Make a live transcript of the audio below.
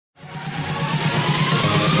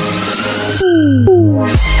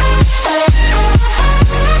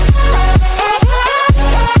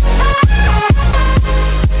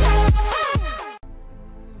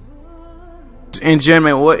and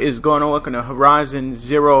gentlemen, what is going on? Welcome to Horizon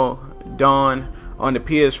Zero Dawn on the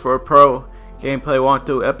PS4 Pro gameplay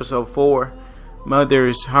walkthrough episode 4,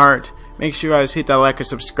 Mother's Heart. Make sure you guys hit that like and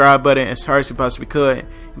subscribe button as hard as you possibly could,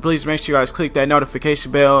 and please make sure you guys click that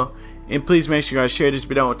notification bell, and please make sure you guys share this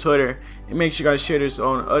video on Twitter, and make sure you guys share this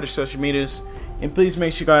on other social medias, and please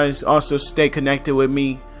make sure you guys also stay connected with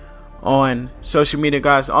me on social media,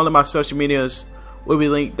 guys. All of my social medias will be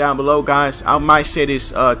linked down below, guys. I might say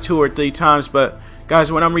this 2 or 3 times, but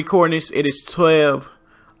guys, when I'm recording this, it is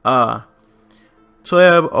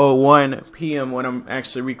 12:01 p.m. when I'm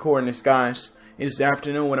actually recording this, guys. It's the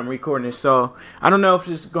afternoon when I'm recording this, so I don't know if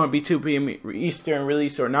this is going to be 2 p.m. Eastern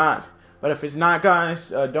release or not. But if it's not,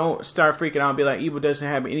 guys, don't start freaking out and be like, Evil doesn't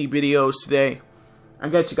have any videos today. I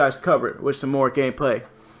got you guys covered with some more gameplay.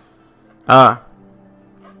 But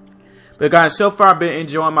guys, so far I've been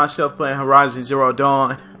enjoying myself playing Horizon Zero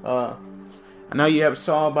Dawn. I know you have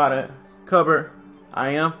saw by the cover.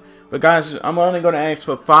 I am. But guys, I'm only going to ask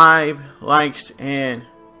for 5 likes, and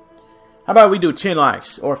how about we do 10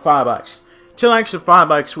 likes or 5 likes? 10 likes or 5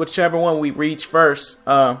 likes, whichever one we reach first,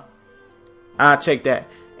 I'll take that.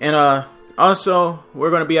 And also,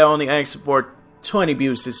 we're going to be only asking for 20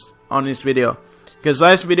 views on this video, because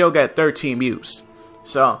last video got 13 views.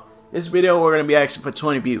 So this video we're going to be asking for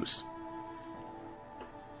 20 views.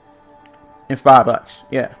 And 5 likes,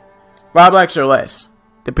 yeah, 5 likes or less,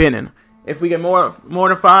 depending. If we get more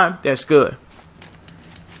than 5, that's good.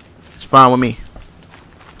 It's fine with me.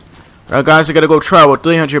 Alright, guys, I gotta go travel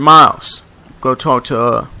 300 miles. Go talk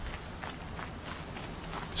to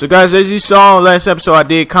So, guys, as you saw last episode, I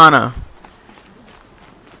did kind of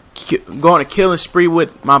go on a killing spree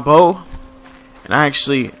with my bow, and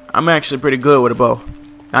I'm actually pretty good with a bow.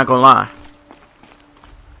 Not gonna lie.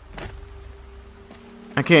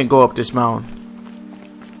 I can't go up this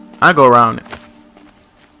mountain. I go around it.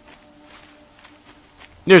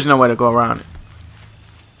 There's no way to go around it.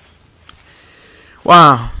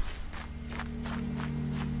 Wow.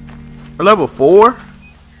 We're level 4? We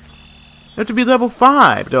have to be level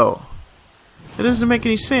 5 though. That doesn't make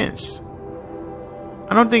any sense.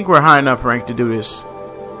 I don't think we're high enough rank to do this.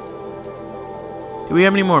 Do we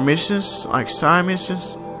have any more missions? Like side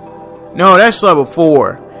missions? No, that's level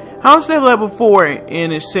 4. How is that level 4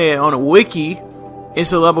 and it said on a wiki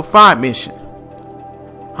it's a level 5 mission?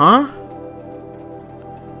 Huh?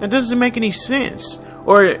 That doesn't make any sense.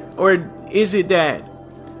 Or is it that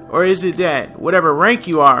whatever rank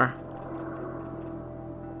you are,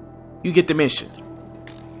 you get the mission?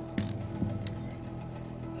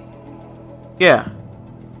 Yeah.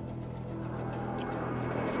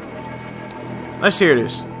 Let's hear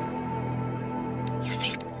this.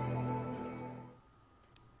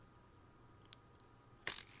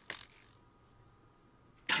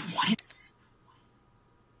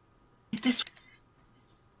 This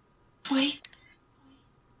way?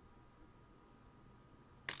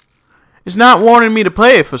 It's not wanting me to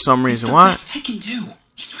play it for some reason. Why? Best I can do.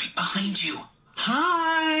 He's right behind you.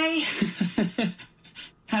 Hi.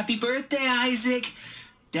 Happy birthday, Isaac.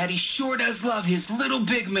 Daddy sure does love his little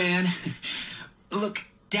big man. Look,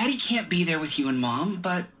 Daddy can't be there with you and Mom,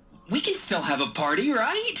 but we can still have a party,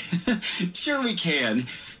 right? Sure we can.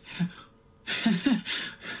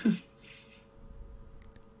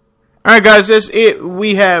 Alright, guys, that's it.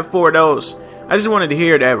 We have 4 of those. I just wanted to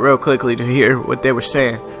hear that real quickly to hear what they were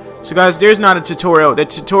saying. So, guys, there's not a tutorial. The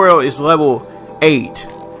tutorial is level 8.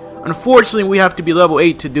 Unfortunately, we have to be level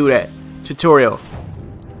 8 to do that tutorial.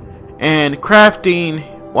 And crafting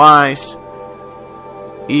wise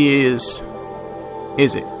is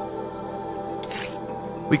it?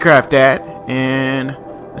 We craft that, and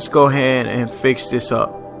let's go ahead and fix this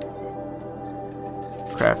up.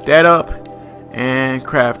 Craft that up. And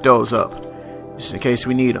craft those up just in case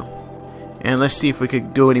we need them. And let's see if we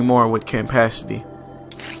could do any more with capacity.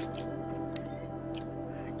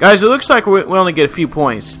 Guys, it looks like we only get a few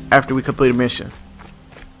points after we complete a mission.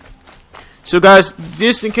 So guys,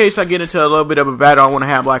 just in case I get into a little bit of a battle, I want to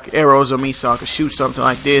have like arrows on me so I can shoot something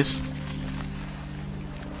like this.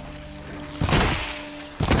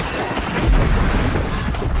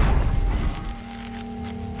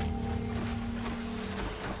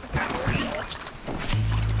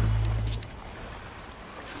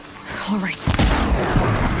 All right.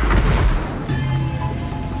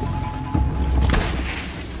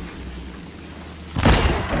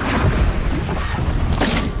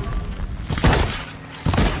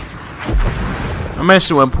 I'm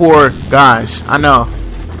messing with poor guys. I know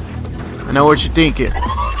what you're thinking.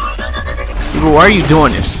 People, why are you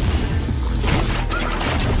doing this?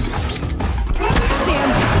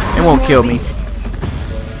 It won't kill me.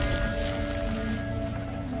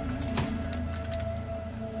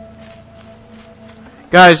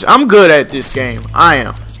 Guys, I'm good at this game. I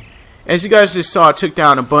am. As you guys just saw, I took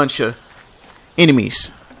down a bunch of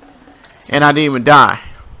enemies. And I didn't even die.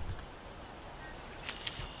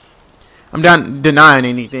 I'm not denying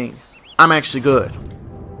anything. I'm actually good.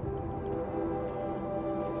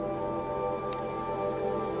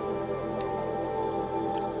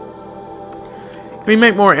 Can we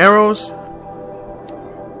make more arrows?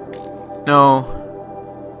 No.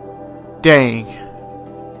 Dang.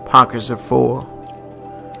 Pockets are full.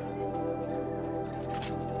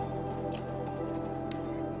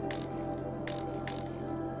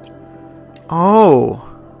 Oh.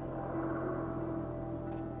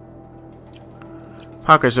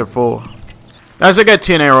 Pockets are full. Guys, I got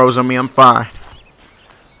 10 arrows on me. I'm fine.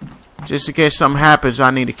 Just in case something happens,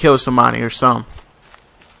 I need to kill somebody or something.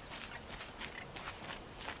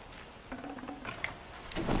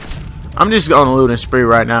 I'm just going to loot and spree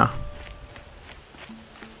right now.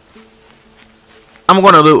 I'm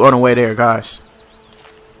going to loot on the way there, guys.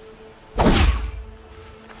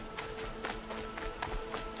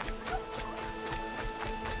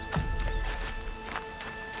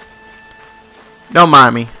 Don't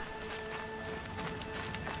mind me.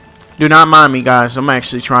 Do not mind me, guys. I'm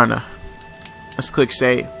actually trying to... Let's click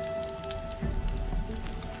save.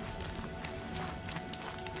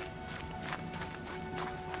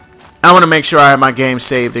 I want to make sure I have my game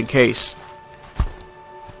saved in case.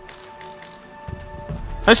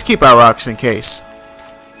 Let's keep our rocks in case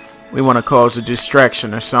we want to cause a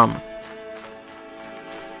distraction or something.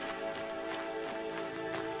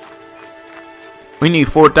 We need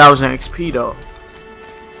 4,000 XP though.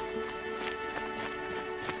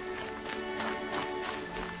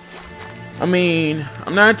 I mean,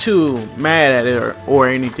 I'm not too mad at it or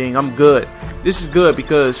anything. I'm good. This is good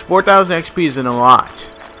because 4,000 XP isn't a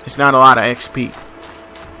lot. It's not a lot of XP.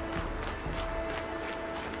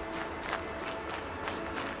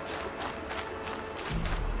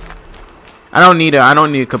 I don't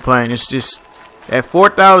need to complain. It's just at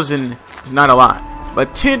 4,000 is not a lot.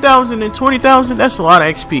 But 10,000 and 20,000, that's a lot of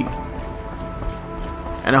XP.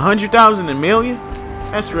 And 100,000 and million,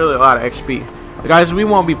 that's really a lot of XP. But guys, we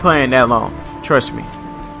won't be playing that long. Trust me.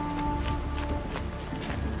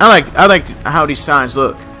 I like how these signs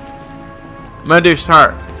look. Mother's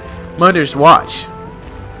heart. Mother's watch.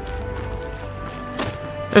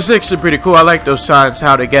 That's actually pretty cool. I like those signs,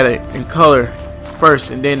 how they get it in color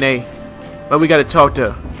first and then they... But we gotta talk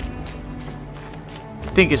to...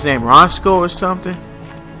 I think his name Roscoe or something.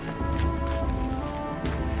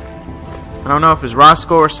 I don't know if it's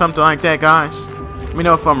Roscoe or something like that, guys. Let me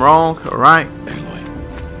know if I'm wrong or right. Anyway.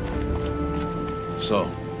 So,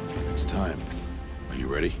 it's time. Are you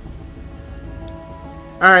ready?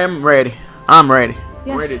 Alright, I'm ready. I'm ready.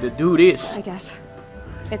 Yes, I'm ready to do this. I guess.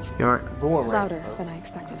 It's You're born ready. louder than I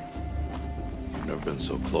expected. You've never been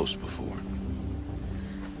so close before.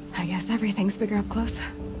 I guess everything's bigger up close.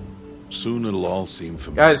 Soon it'll all seem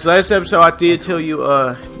familiar. Guys, last episode I did tell you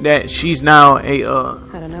that she's now a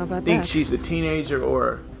I don't know about I think that. she's a teenager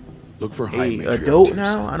or Look for high a adult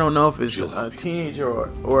now. I don't know if it's a teenager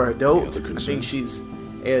or adult. I think she's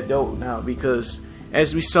a adult now because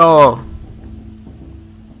as we saw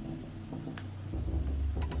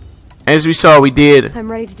we did.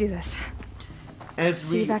 I'm ready to do this. As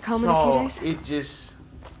See we you back home saw, in a few days? it just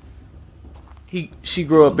she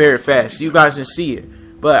grew up very fast. You guys didn't see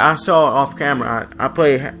it, but I saw it off camera.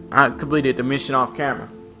 I completed the mission off camera,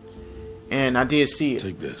 and I did see it.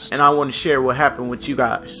 Take this. And I want to share what happened with you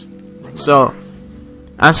guys. Remember. So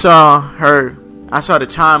I saw the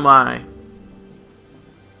timeline.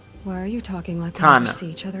 Why are you talking like we Kinda. never see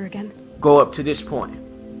each other again? Go up to this point.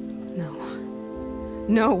 No.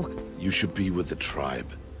 No. You should be with the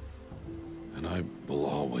tribe. And I will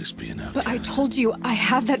always be an outcast. But I told you, I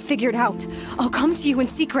have that figured out. I'll come to you in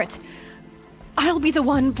secret. I'll be the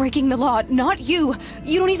one breaking the law, not you.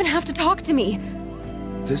 You don't even have to talk to me.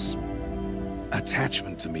 This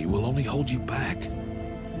attachment to me will only hold you back.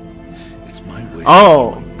 It's my wish.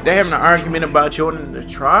 Oh, they having an argument about joining the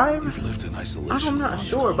tribe? You've lived in isolation. I'm not long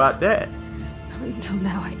sure enough. about that. Until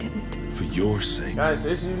now, I didn't. For your sake, Guys,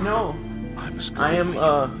 as you know, I was I am,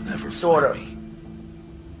 never sort find of. me.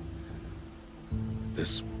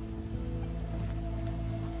 This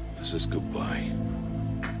is goodbye.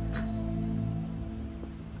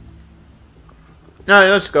 Alright,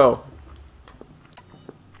 let's go.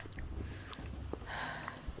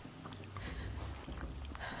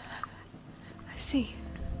 I see.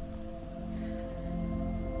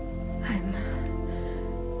 I'm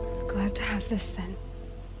glad to have this then.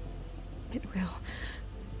 It will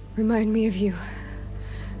remind me of you,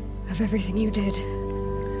 of everything you did,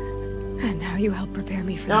 And now you help prepare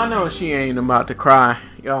me for Y'all this know day. she ain't about to cry,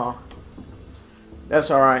 y'all.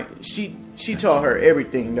 That's alright. She told her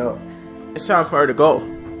everything though. It's time for her to go.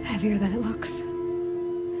 Heavier than it looks.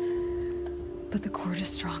 But the cord is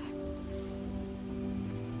strong.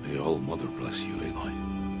 May All Mother bless you, Aloy.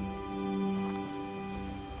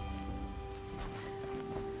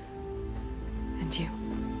 And you.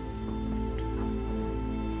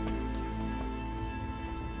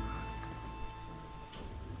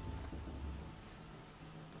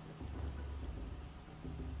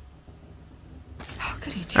 How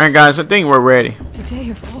could he do Alright guys, I think we're ready. today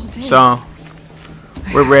of all days? So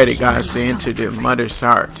we're ready guys to enter the mother's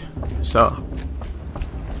heart. So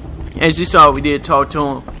as you saw, we did talk to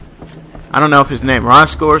him. I don't know if his name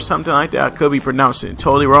Roscoe or something like that. I could be pronouncing it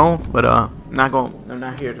totally wrong, but I'm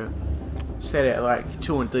not here to say that like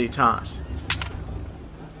 2 and 3 times.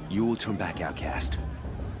 You will turn back, outcast.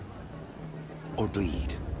 Or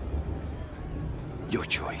bleed. Your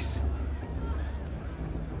choice.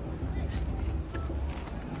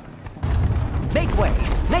 Make way!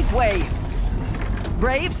 Make way!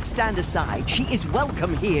 Braves, stand aside. She is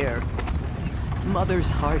welcome here. Mother's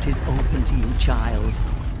heart is open to you, child.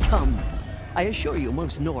 Come. I assure you,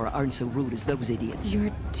 most Nora aren't so rude as those idiots.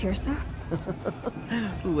 You're Tirsa?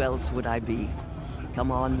 Who else would I be?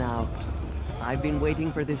 Come on now. I've been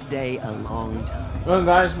waiting for this day a long time. Well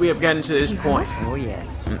guys, we have gotten to this You point Oh,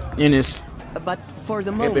 yes. in this But for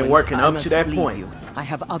the We've moment, been working I up must to that leave point. you. I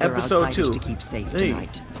have other Episode outsiders 2. to keep safe Hey.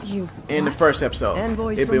 tonight. You. in the what? first episode.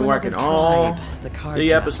 Envoys They've from been working another all tribe, the 3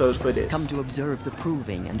 Karja. episodes for this. Come to observe the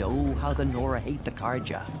proving, and oh, how the Nora hate the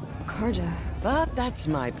Karja. Karja. But that's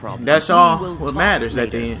my problem. That's We all will what talk matters at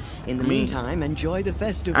later. the end. In the I mean, meantime, enjoy the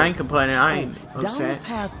festival. I ain't complaining. I ain't Down upset. the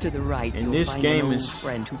path to the right, And you'll this find game an old is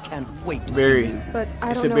friend who can't wait to very- see you. But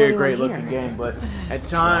I It's don't a know very anyone great looking here. game, but at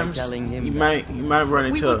times telling him you that. might run We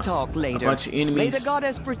into will talk a later. bunch of May the enemies.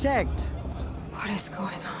 goddess protect. What is going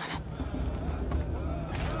on?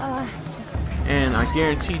 And I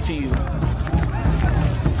guarantee to you,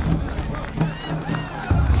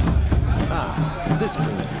 This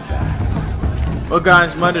brings me back. well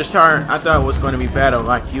guys, Mother's Heart, I thought it was going to be battle,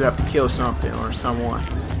 like you have to kill something or someone.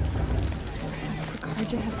 Does the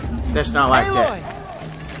Karja have come to That's not like that.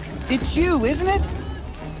 Aloy! It's you, isn't it?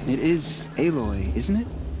 It is Aloy, isn't it?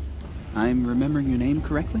 I'm remembering your name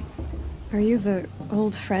correctly? Are you the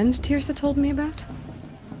old friend Tirsa told me about?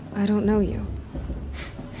 I don't know you.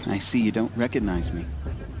 I see you don't recognize me.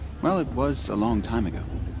 Well, it was a long time ago.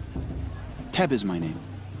 Teb is my name.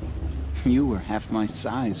 You were half my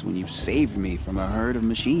size when you saved me from a herd of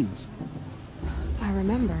machines. I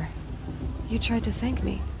remember. You tried to thank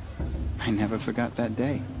me. I never forgot that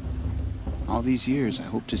day. All these years, I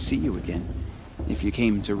hope to see you again, if you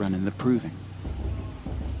came to run in the proving.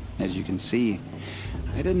 As you can see,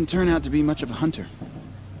 I didn't turn out to be much of a hunter.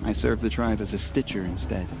 I served the tribe as a stitcher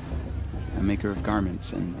instead, a maker of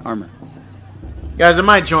garments and armor. Guys, I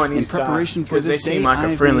might join In these preparation guys for because they this seem day, like a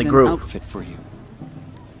I've friendly made an group. outfit for you.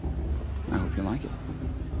 I hope you like it.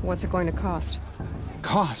 What's it going to cost?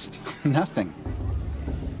 Cost? Nothing.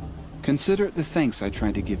 Consider it the thanks I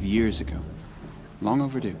tried to give years ago. Long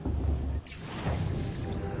overdue.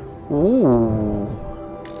 Ooh.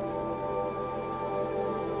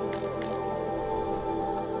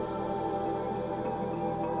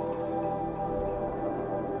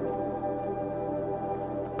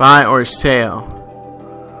 Buy or sell?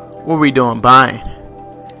 What are we doing? Buying.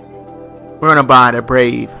 We're gonna buy the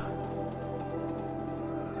Brave.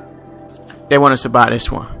 They want us to buy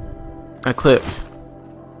this one. Eclipse.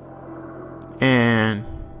 And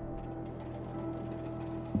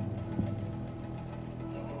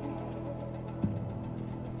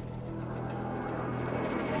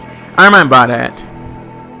I might buy that.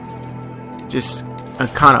 Just a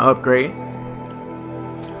kind of upgrade.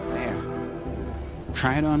 There.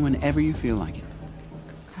 Try it on whenever you feel like it.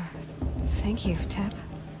 Thank you, Teb.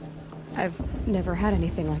 I've never had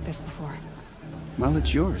anything like this before. Well,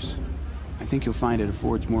 it's yours. I think you'll find it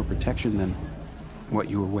affords more protection than what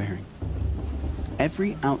you were wearing.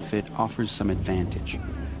 Every outfit offers some advantage.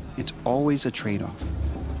 It's always a trade-off.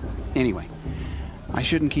 Anyway, I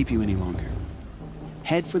shouldn't keep you any longer.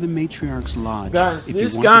 Head for the Matriarch's Lodge. Guys, if you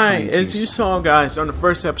this want to guy, find as you Tirsa. saw, guys, on the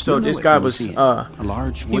first episode, You'll know this it guy when you was see it. A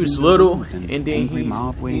large he was wooden little, building with an and then angry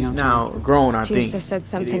mob waiting he's outside. now grown. I think. Tirsa said it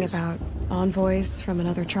something is. about envoys from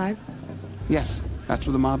another tribe. Yes, that's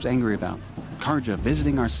what the mob's angry about. Karja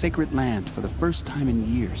visiting our sacred land for the first time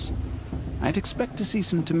in years. I'd expect to see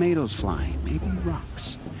some tomatoes fly, maybe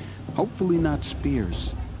rocks. Hopefully not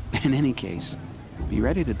spears. In any case, be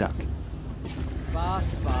ready to duck.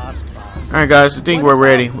 Alright guys, I think we're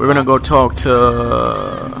ready. We're gonna go talk to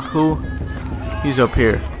who? He's up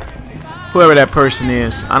here. Whoever that person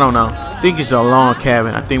is, I don't know. I think it's a log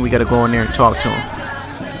cabin. I think we gotta go in there and talk to him.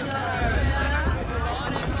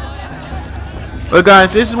 But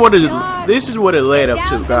guys, this is what it led up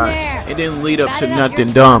to, guys. It didn't lead up to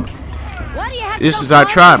nothing dumb. This is our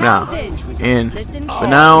tribe now, and but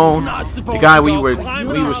now the guy we were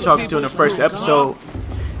talking to in the first episode,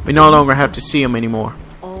 we no longer have to see him anymore,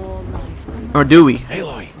 or do we?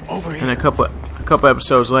 Aloy, over here. And a couple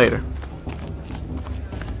episodes later.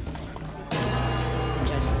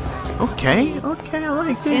 Okay, I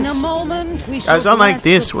like this. In a moment, we Guys, shall I like bless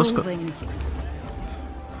this. the What's proving.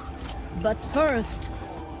 But first,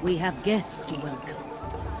 we have guests to welcome.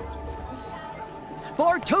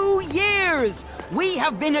 For 2 years, we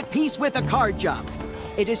have been at peace with Akarja.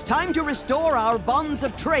 It is time to restore our bonds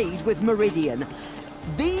of trade with Meridian.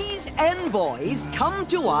 These envoys come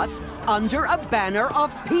to us under a banner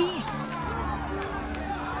of peace.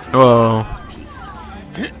 Oh,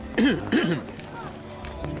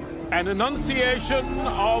 An enunciation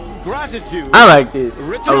of gratitude. I like this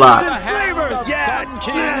a lot.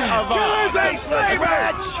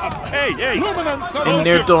 Hey, And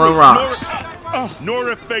they're throwing rocks.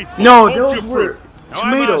 Nora Faithful. No, hold those your were fruit. Now,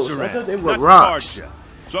 I'm tomatoes. I Azuran, thought they were not rocks. Karja.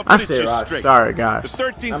 So I'll I put it said just rocks. straight. Sorry, The guys. I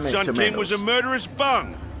 13th meant Sun King was a tomatoes. murderous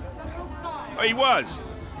bung. Oh, he was.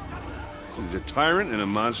 He's a tyrant and a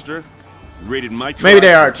monster. He raided my tribe. Maybe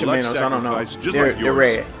they are for blood tomatoes. I don't know. sacrifice, just They're like yours.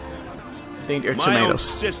 red. I think they're My own tomatoes.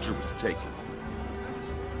 sister was taken.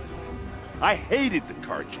 I hated the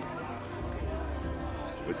Karja.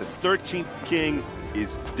 But the 13th king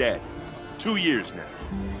is dead. 2 years now.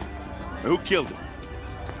 Now, who killed him?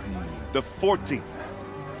 The 14th.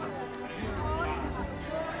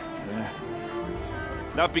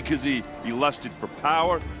 Not because he lusted for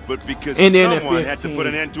power, but because And then the someone had to put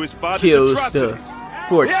an end to his father's kills the atrocities.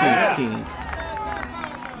 14th king.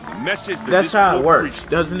 The message that That's this how it book works, preaches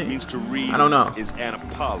doesn't it? means to read I don't know. is an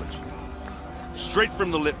apology. Straight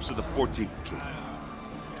from the lips of the 14th king.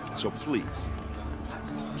 So please,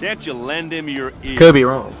 can't you lend him your ear? Could be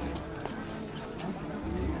wrong.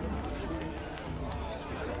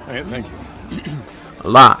 Thank you. A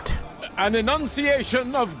lot. An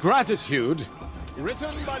enunciation of gratitude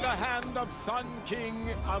written by the hand of Sun King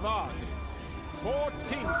Avad,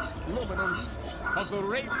 14th luminance of the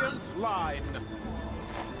Radiant Line.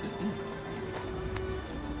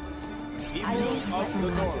 People of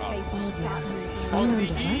the Nora, on the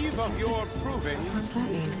eve of your proving, What's that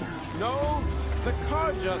mean? know the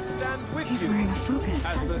Karja stand with He's you. wearing a focus,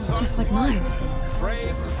 As the sun's just like light mine.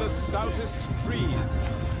 frames the stoutest trees,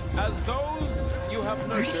 as those you have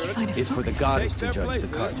Where did he nurtured. find a It's for the focus? goddess Take to their judge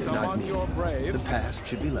the places Karja, not among me. your braves. The past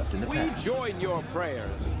should be left in the We past. join your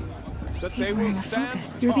prayers that He's they wearing will a stand focus.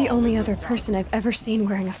 You're the tall. only other person I've ever seen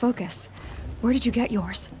wearing a focus. Where did you get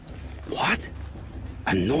yours? What?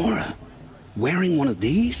 A Nora? Wearing one of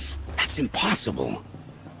these? That's impossible.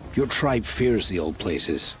 Your tribe fears the old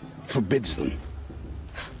places, forbids them.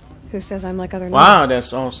 Who says I'm like other Wow,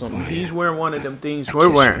 that's awesome. He's wearing one of them things we're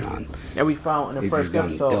wearing that we found in the If first you're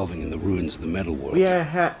done episode. delving in the ruins of the metal world. We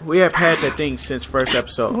have had that thing since first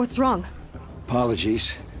episode. What's wrong?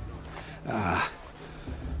 Apologies.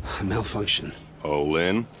 Malfunction. Oh,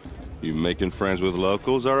 Lynn, you making friends with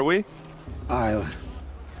locals, are we? I'll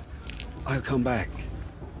come back.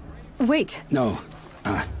 Wait. No,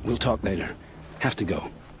 we'll talk later. Have to go.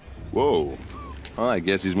 Whoa. Well, I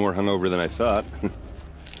guess he's more hungover than I thought.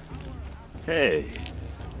 Hey,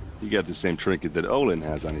 you got the same trinket that Olin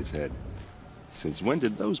has on his head. Since when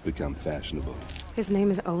did those become fashionable? His name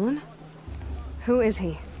is Olin? Who is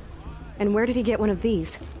he? And where did he get one of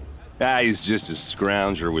these? He's just a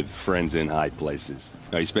scrounger with friends in high places.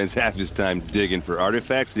 Now, he spends half his time digging for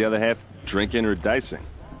artifacts, the other half drinking or dicing.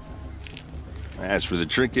 As for the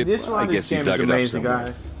trinket, This well, I one, guess this he game dug is it amazing, up somewhere.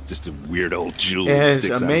 guys. Just a weird old jewel. It that has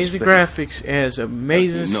sticks on his amazing face. graphics. It has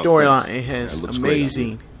amazing No storyline. offense. It has That looks great on you.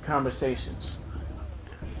 amazing conversations.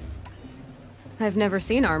 I've never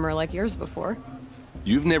seen armor like yours before.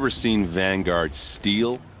 You've never seen Vanguard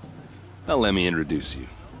steel? Well, let me introduce you.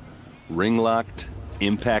 Ring-locked,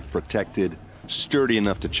 impact-protected, sturdy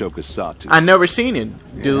enough to choke a sawtooth. I never seen it,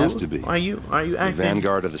 dude. It has to be. Why you The acting?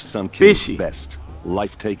 Vanguard of the Sun King's fishy. best.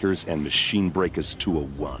 Life-takers and machine breakers to a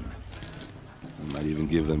one. I might even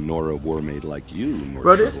give them Nora Warmaid like you more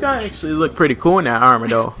Bro, this trouble. guy actually looked pretty cool in that armor,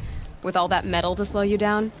 though. With all that metal to slow you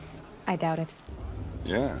down? I doubt it.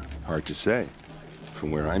 Yeah, hard to say.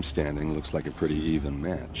 From where I'm standing, looks like a pretty even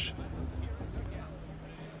match.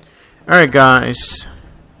 All right, guys.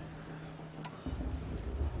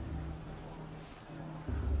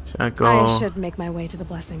 Should I go? I should make my way to the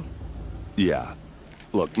blessing. Yeah.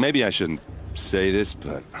 Look, maybe I shouldn't say this,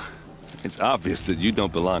 but It's obvious that you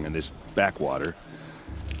don't belong in this backwater.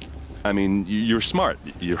 I mean, you're smart.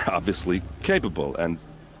 You're obviously capable, and,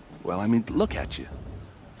 well, I mean, look at you.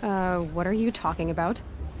 What are you talking about?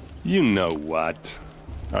 You know what.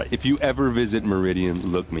 All right, if you ever visit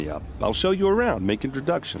Meridian, look me up. I'll show you around, make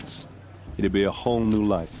introductions. It'll be a whole new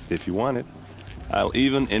life, if you want it. I'll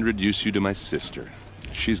even introduce you to my sister.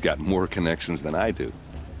 She's got more connections than I do.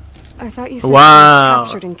 I thought you said Wow. she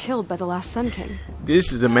was captured and killed by the last Sun King.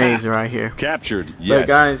 This is amazing right here. Captured, yes. But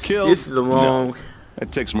guys, Killed? this is a long No.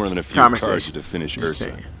 It takes more than a few conversation. cards to finish Just Ursa.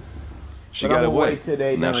 saying. She But got I'ma away. wait till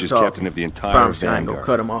they Now done she's talking. captain of the entire Promise I ain't gonna Vanguard.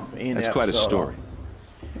 cut them off in That's the quite a episode. story.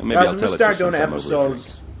 Maybe Guys, I'll I'm tell gonna it start to doing the sometime over a drink.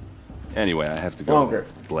 episodes Anyway, I have to go. longer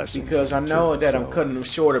Blessings. because I know that I'm So, cutting them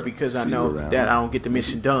shorter because I see you know around. that I don't get the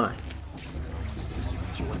mission done.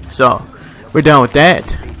 So we're done with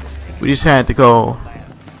that. We just had to go.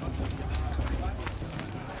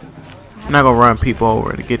 I'm not gonna run people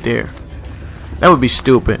over to get there. That would be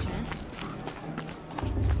stupid.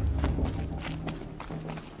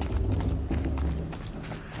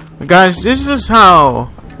 But guys, this is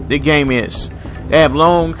how the game is. They have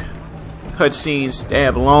long cutscenes. They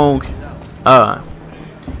have long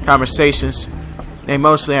conversations. They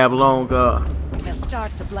mostly have long To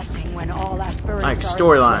start the blessing when all aspirants like are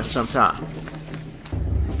storylines in place. sometimes.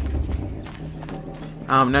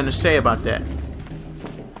 Nothing to say about that.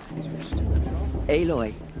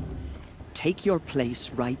 Aloy, take your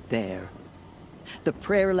place right there. The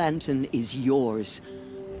prayer lantern is yours.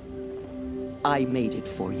 I made it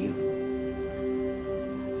for you.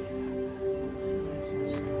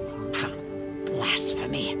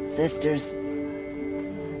 Blasphemy. Sisters.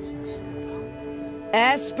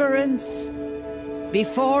 Aspirants,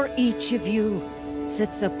 before each of you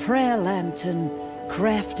sits a prayer lantern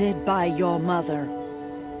crafted by your mother.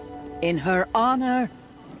 In her honor,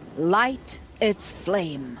 light its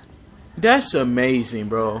flame. That's amazing,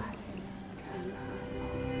 bro.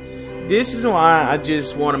 This is why I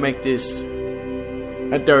just want to make this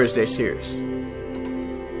a Thursday series.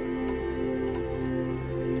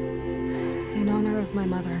 In honor of my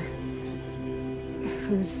mother,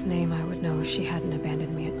 whose name I would know if she hadn't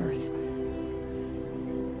abandoned me at birth.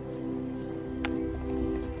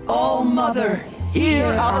 Oh, Mother, hear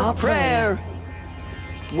our prayer.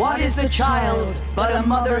 What is the child but a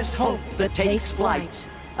mother's hope that takes flight?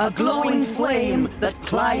 A glowing flame that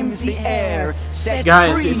climbs the air. Set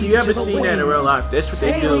Guys, free if you ever to the seen that in real life, that's what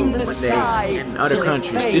they do Sailing the when sky they in other till it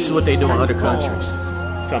countries. This is what they do in other countries.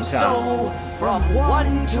 Sometimes. So, from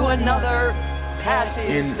one to another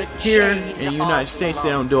passes In the here chain in the United of States, they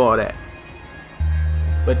don't do all that.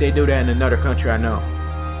 But they do that in another country I know.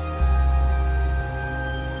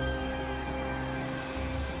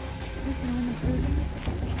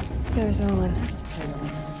 There's Olin.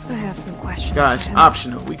 I have some questions. Guys, for him.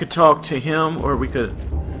 optional. We could talk to him or we could...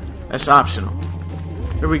 That's optional.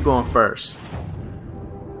 Where are we going first?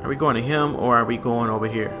 Are we going to him or are we going over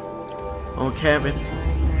here? Lone cabin?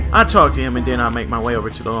 I'll talk to him and then I'll make my way over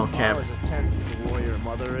to the lone cabin. warrior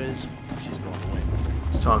mother is, she's going to win.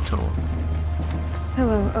 Let's talk to him.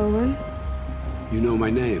 Hello, Olin. You know my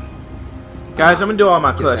name. Guys, I'm gonna do all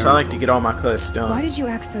my Yes, cuts. I Aaron. like to get all my cuts done. Why did you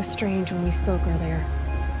act so strange when we spoke earlier?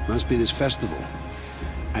 Must be this festival.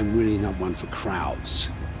 I'm really not one for crowds.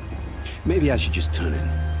 Maybe I should just turn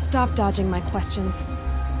in. Stop dodging my questions.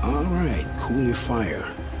 All right, cool your fire.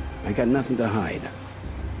 I got nothing to hide.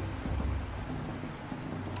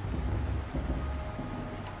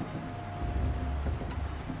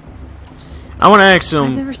 I want to ask I've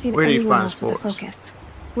him, never seen where did he anyone find else his with a force? focus.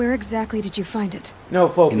 Where exactly did you find it? No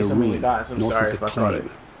In a focus. I mean, ruin, guys, I'm north sorry of if the I thought it.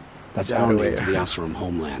 claim. That's got our away. name for the Asuram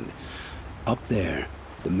homeland. Up there,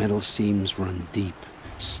 the metal seams run deep.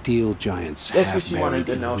 Steel giants That's half what she wanted buried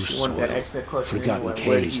to in know. loose She wanted that soil. extra question Forgotten anyway.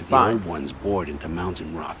 Where did caves he that the find old ones bored into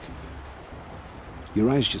mountain rock. Your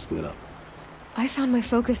eyes just lit up. I found my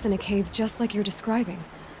focus in a cave just like you're describing.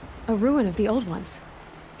 A ruin of the old ones.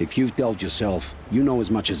 If you've delved yourself, you know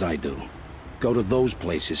as much as I do. Go to those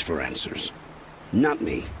places for answers. Not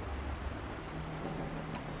me.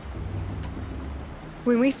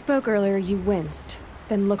 When we spoke earlier, you winced,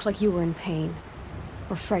 then looked like you were in pain.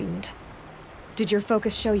 Or frightened. Did your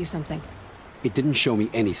focus show you something? It didn't show me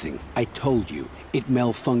anything. I told you. It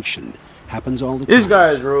malfunctioned. Happens all the time. This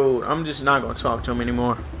guy is rude. I'm just not going to talk to him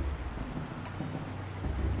anymore.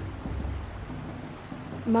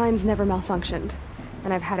 Mine's never malfunctioned,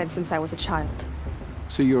 and I've had it since I was a child.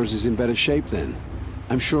 So yours is in better shape then.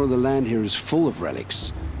 I'm sure the land here is full of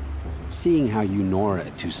relics. Seeing how you Nora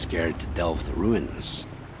are too scared to delve the ruins.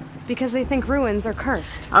 because they think ruins are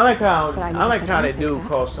cursed. I like how But I I never like said how they anything do like that.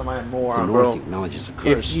 call somebody The moron, North bro. acknowledges a If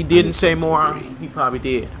curse. he I didn't need say to moron, agree. he probably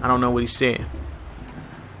did. I don't know what he said.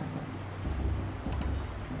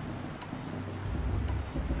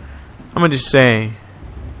 I'm gonna just say,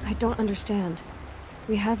 I don't understand.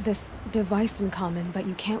 We have this device in common, but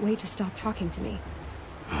you can't wait to stop talking to me.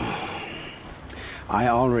 I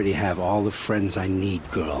already have all the friends I need,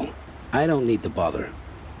 girl. I don't need the bother.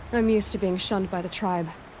 I'm used to being shunned by the tribe.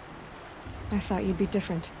 I thought you'd be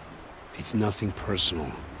different. It's nothing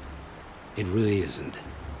personal. It really isn't.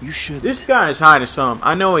 You should this guy is hiding something.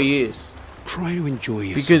 I know he is. try to enjoy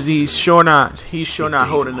yourself. Because he's today. sure not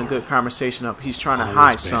holding a good conversation up. He's trying to Always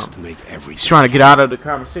hide best something. to make every He's trying to get out of the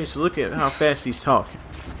conversation. Look at how fast he's talking.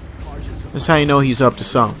 That's how you know he's up to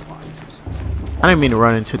something. I didn't mean to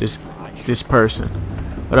run into this person,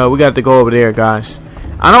 but we got to go over there, guys.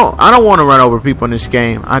 I don't want to run over people in this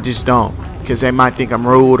game. I just don't, because they might think I'm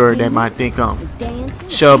rude or they might think I'm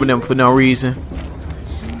shoving them for no reason.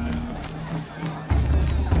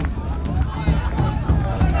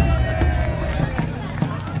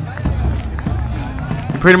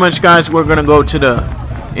 Pretty much, guys, we're gonna go to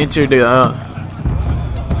enter the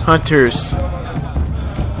hunters.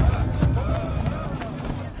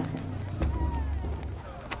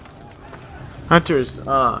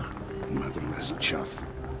 Motherless chuff.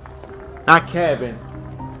 Not cabin.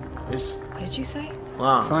 It's What did you say?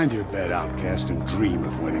 long. Find your bed, outcast, and dream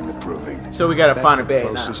of winning the proving. So we gotta That's find a the bed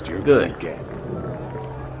now. closest you're Good. gonna get.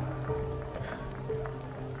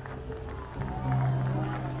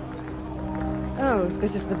 Oh,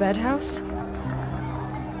 this is the bed house?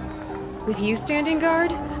 With you standing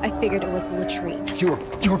guard, I figured it was the latrine.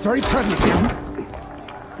 You're very present here.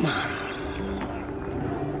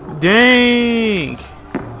 Dang.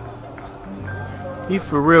 He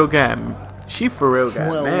for real got. She for real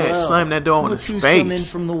got mad. Slam that door on Look his who's come in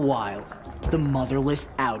face. from the wild. The motherless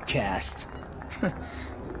outcast.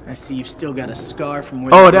 I see you've still got a scar from where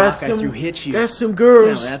the rock I threw hit you. That's some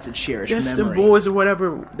girls. Now that's a cherished That's memory. them boys or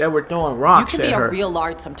whatever that were throwing You rocks can at be her. a real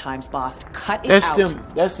lard sometimes, boss. Cut it That's out. them.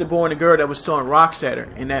 That's the boy and the girl that was throwing rocks at her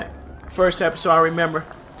in that first episode. I remember.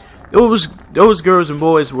 Those girls and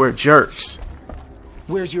boys were jerks.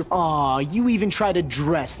 Where's your... Aw, you even try to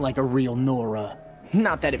dress like a real Nora.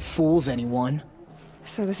 Not that it fools anyone.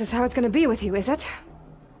 So this is how it's gonna be with you, is it?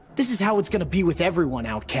 This is how it's gonna be with everyone,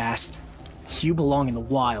 outcast. You belong in the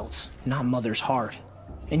wilds, not Mother's heart.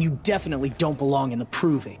 And you definitely don't belong in the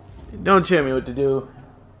proving. Don't tell me what to do.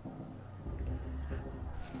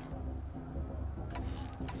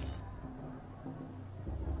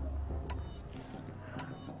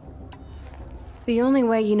 The only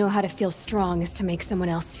way you know how to feel strong is to make someone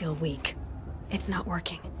else feel weak. It's not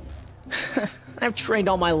working. I've trained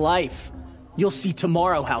all my life. You'll see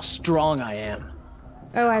tomorrow how strong I am.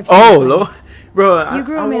 Oh, I've seen Oh, it. Lord. Bro, You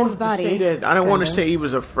grew a I man's wanted to body. say that. I don't want to Feathers. say he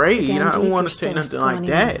was afraid. Down I don't deep, want you're to say still a nothing like scrawny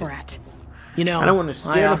that. little brat. You know, I don't want to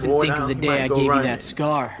scare I the often boy think now. of the He day might I go gave you run that it.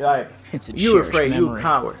 scar. Like, It's a you were cherished afraid, you a memory.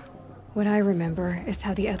 coward. What I remember is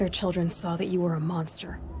how the other children saw that you were a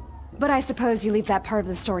monster. But I suppose you leave that part of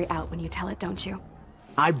the story out when you tell it, don't you?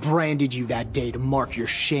 I branded you that day to mark your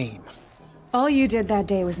shame. All you did that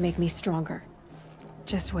day was make me stronger.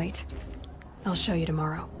 Just wait. I'll show you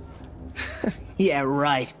tomorrow. Yeah,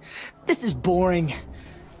 right. This is boring.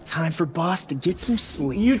 Time for boss to get some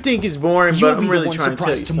sleep. You think it's boring, You'll but be I'm the really one trying to tell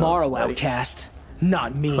you surprised tomorrow, something, buddy. outcast.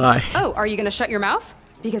 Not me. Bye. Oh, are you gonna shut your mouth?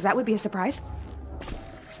 Because that would be a surprise.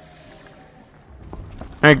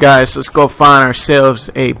 Alright, guys, let's go find ourselves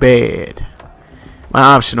a bed. My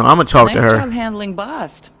optional. I'm gonna talk nice to her. job handling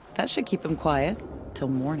Bast. That should keep him quiet. Till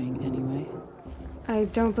morning, anyway. I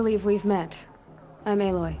don't believe we've met. I'm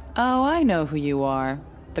Aloy. Oh, I know who you are.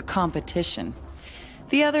 The competition.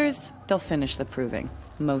 The others, they'll finish the proving.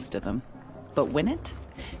 Most of them. But win it?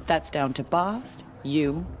 That's down to Bast,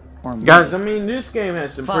 you, or me. Guys, I mean, this game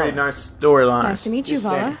has some pretty Vala. nice storylines. Nice to meet you, Just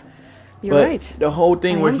Vala. saying. You're But right. the whole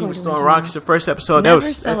thing I where am he going was to throwing win rocks the first episode, Never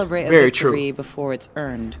that's celebrate a very victory true. before it's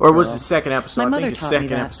earned. Or was girl. the second episode? My I mother think it's taught me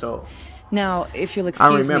second that. episode. Now, if you'll I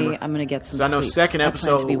excuse remember. me, I'm gonna get some 'Cause I know sleep. second I plan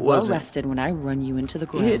episode to be well wasn't rested when I run you into the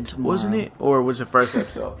ground It tomorrow. wasn't it, or was it first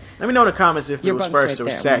episode? Let me know in the comments if Your it was bunk's first right or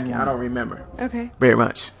there, second. one I don't remember Okay. very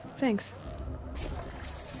much. Thanks.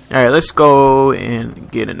 All right, let's go and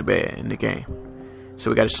get in the bed in the game. So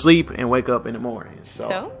we got to sleep and wake up in the morning.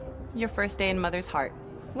 So, your first day in Mother's heart.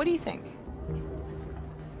 What do you think?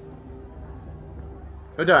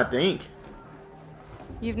 What do I think?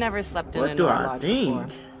 You've never slept in What a do Nora I lodge think?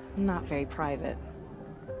 before. Not very private.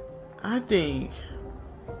 I think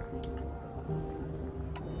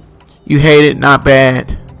you hate it. Not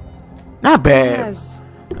bad. Not It bad. has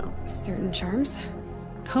certain charms.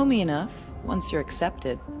 Homey enough, once you're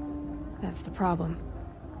accepted. That's the problem.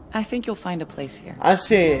 I think you'll find a place here. I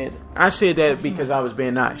said that because I was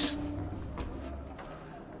being nice.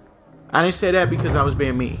 I didn't say that because I was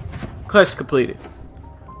being mean. Quest completed.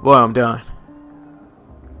 Boy, I'm done.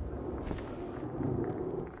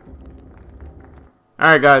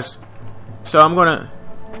 Alright guys. So I'm gonna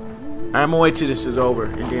wait till this is over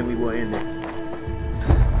and then we will end it.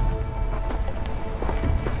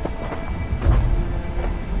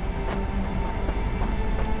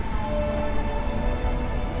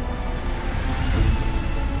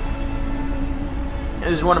 I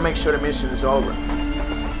just want to make sure the mission is over.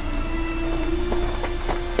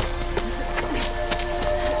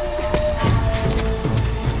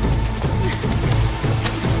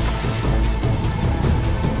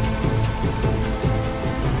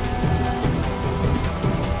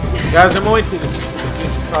 Guys, I'm waiting till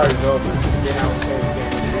this part is over. Then I'll save the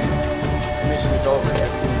game. The mission is over.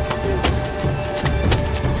 Everything you can do.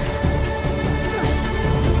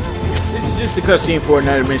 This is just a cutscene for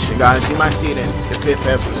another mission, guys. You might see it in the 5th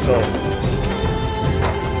episode.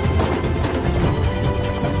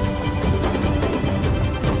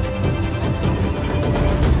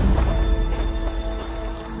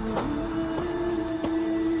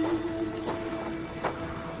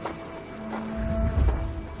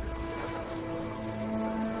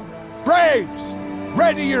 Braves!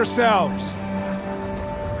 Ready yourselves!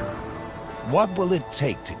 What will it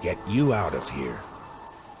take to get you out of here?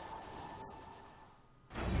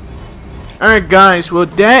 Alright guys, well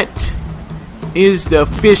that is the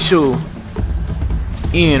official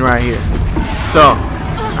end right here. So,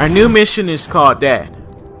 our new mission is called Dad.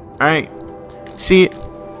 Alright, see it?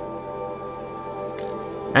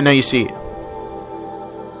 I know you see it.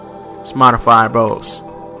 It's modified robes.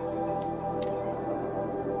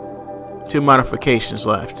 2 modifications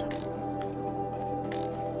left.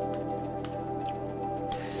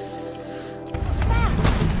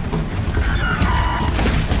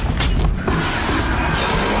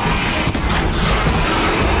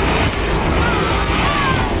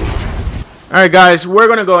 Alright guys, we're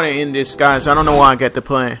gonna go ahead and end this, guys. I don't know why I got the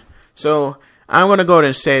plan. So I'm gonna go ahead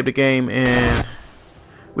and save the game, and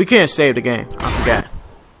we can't save the game. I forgot.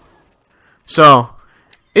 So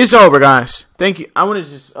it's over, guys. Thank you. I want to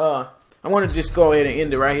just go ahead and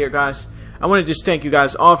end it right here, guys. I want to just thank you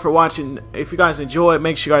guys all for watching. If you guys enjoyed,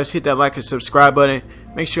 make sure you guys hit that like and subscribe button.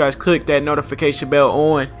 Make sure you guys click that notification bell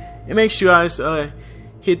on, and make sure you guys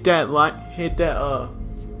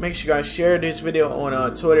make sure you guys share this video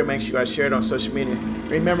on Twitter. Make sure you guys share it on social media.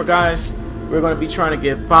 Remember, guys, we're going to be trying to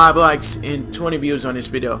get 5 likes and 20 views on this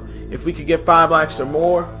video. If we could get 5 likes or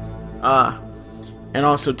more, and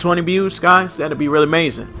also 20 views, guys, that'd be really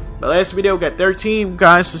amazing. The last video got 13,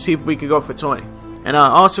 guys. Let's see if we could go for 20. And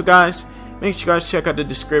also, guys, make sure you guys check out the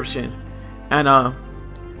description and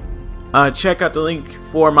check out the link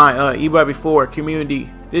for my eBay4 community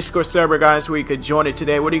Discord server, guys, where you could join it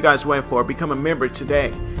today. What are you guys waiting for? Become a member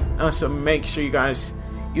today. Also, make sure you guys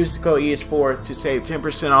use the code EH4 to save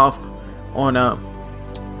 10% off on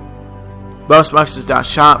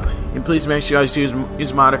bossboxes.shop. And please make sure you guys use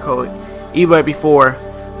my code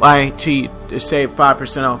eBay4YT to save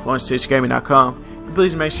 5% off on stitchgaming.com. And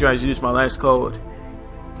please make sure you guys use my last code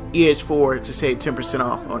EH4 to save 10%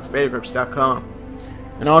 off on favorgrips.com.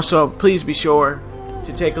 And also, please be sure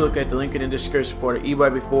to take a look at the link in the description for the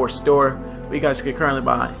eBay4 store, where you guys can currently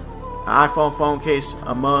buy an iPhone phone case,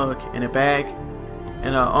 a mug, and a bag.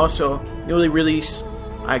 And also, newly released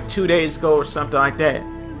like 2 days ago or something like that,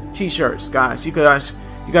 t-shirts, guys. You guys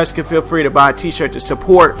can feel free to buy a t-shirt to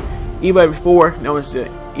support eBay4, known as the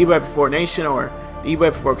eBay4 Nation or the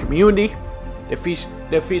eBay4 community.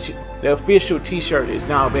 The official t-shirt is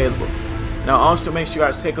now available. Now also make sure you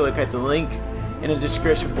guys take a look at the link in the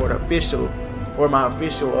description for my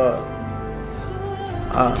official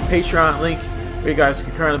Patreon link, where you guys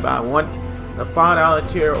can currently buy the $5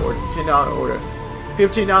 tier or the $10 or the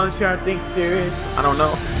 $15 tier. I think there is. I don't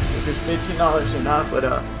know if it's $15 or not, but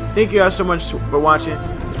thank you guys so much for watching.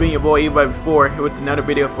 It's been your boy eBay4 here with another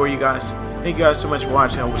video for you guys. Thank you guys so much for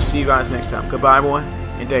watching. I will see you guys next time. Goodbye, everyone,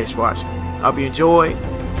 and thanks for watching. I hope you enjoyed,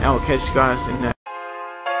 and I will catch you guys in the next.